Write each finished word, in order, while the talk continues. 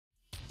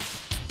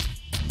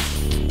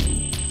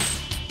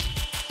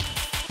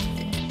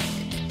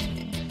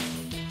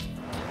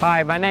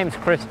Hi, my name's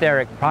Chris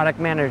Derrick, Product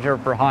Manager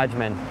for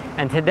Hodgman,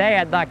 and today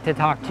I'd like to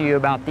talk to you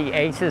about the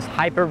Aesis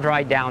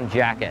Hyperdry down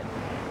jacket.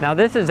 Now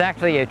this is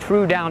actually a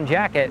true down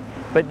jacket,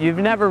 but you've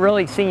never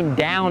really seen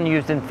down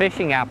used in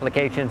fishing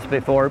applications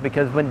before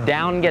because when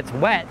down gets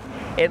wet,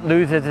 it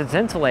loses its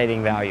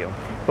insulating value.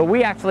 But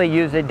we actually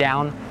use a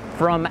down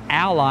from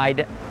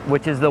Allied,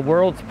 which is the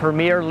world's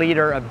premier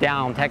leader of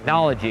down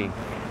technology.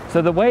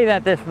 So the way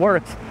that this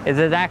works is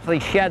it actually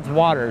sheds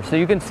water. So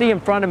you can see in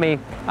front of me,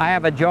 I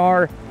have a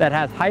jar that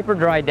has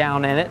Hyperdry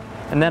down in it,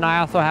 and then I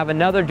also have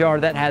another jar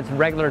that has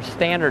regular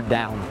standard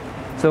down.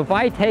 So if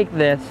I take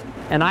this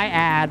and I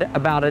add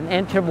about an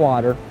inch of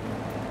water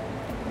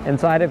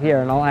inside of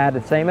here, and I'll add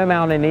the same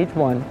amount in each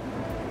one,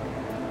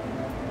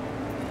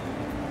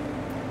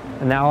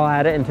 and now I'll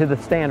add it into the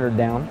standard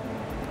down.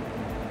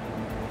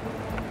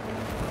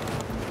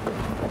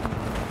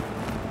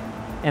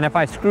 And if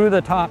I screw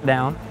the top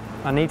down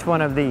on each one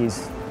of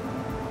these,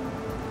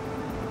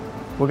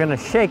 we're going to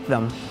shake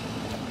them,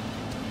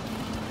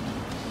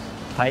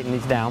 tighten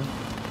these down.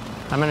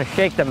 I'm going to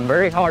shake them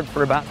very hard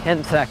for about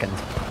 10 seconds.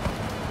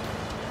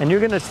 And you're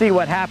going to see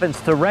what happens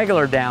to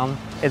regular down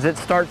is it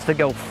starts to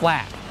go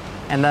flat,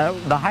 and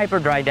the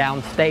Hyperdry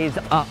down stays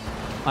up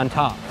on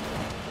top.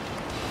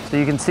 So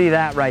you can see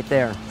that right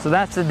there. So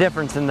that's the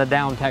difference in the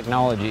down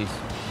technologies.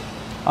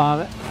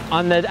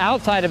 On the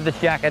outside of this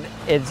jacket,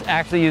 it's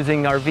actually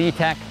using our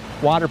V-TecH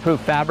waterproof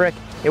fabric.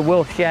 It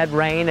will shed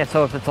rain,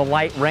 so if it's a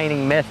light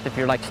raining mist, if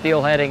you're like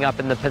steelheading up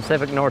in the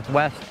Pacific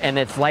Northwest and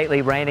it's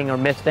lightly raining or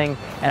misting,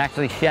 it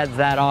actually sheds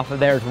that off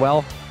of there as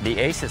well. The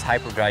Aesis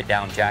Hyperdry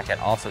down jacket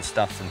also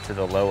stuffs into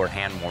the lower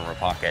hand warmer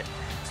pocket,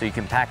 so you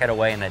can pack it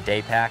away in a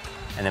day pack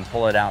and then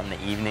pull it out in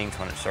the evenings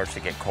when it starts to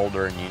get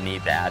colder and you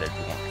need the added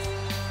warmth.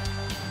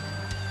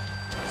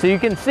 So you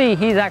can see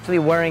he's actually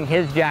wearing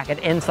his jacket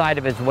inside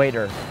of his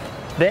waders.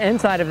 The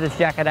inside of this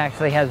jacket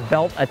actually has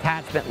belt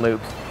attachment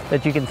loops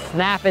that you can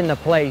snap into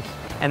place,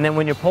 and then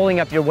when you're pulling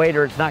up your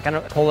wader, it's not going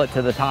to pull it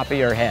to the top of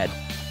your head.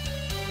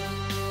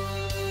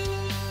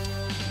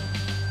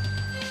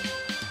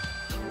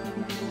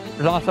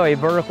 There's also a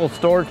vertical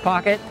storage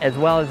pocket as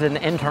well as an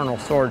internal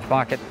storage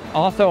pocket.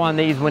 Also on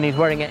these, when he's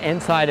wearing it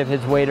inside of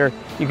his wader,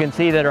 you can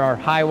see that there are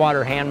high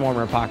water hand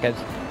warmer pockets.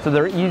 So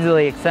they're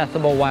easily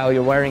accessible while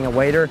you're wearing a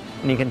wader,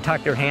 and you can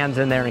tuck your hands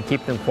in there and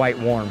keep them quite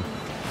warm.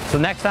 So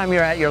next time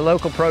you're at your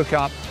local pro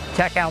shop,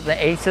 check out the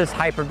Aesis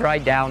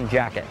Hyperdry down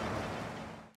jacket.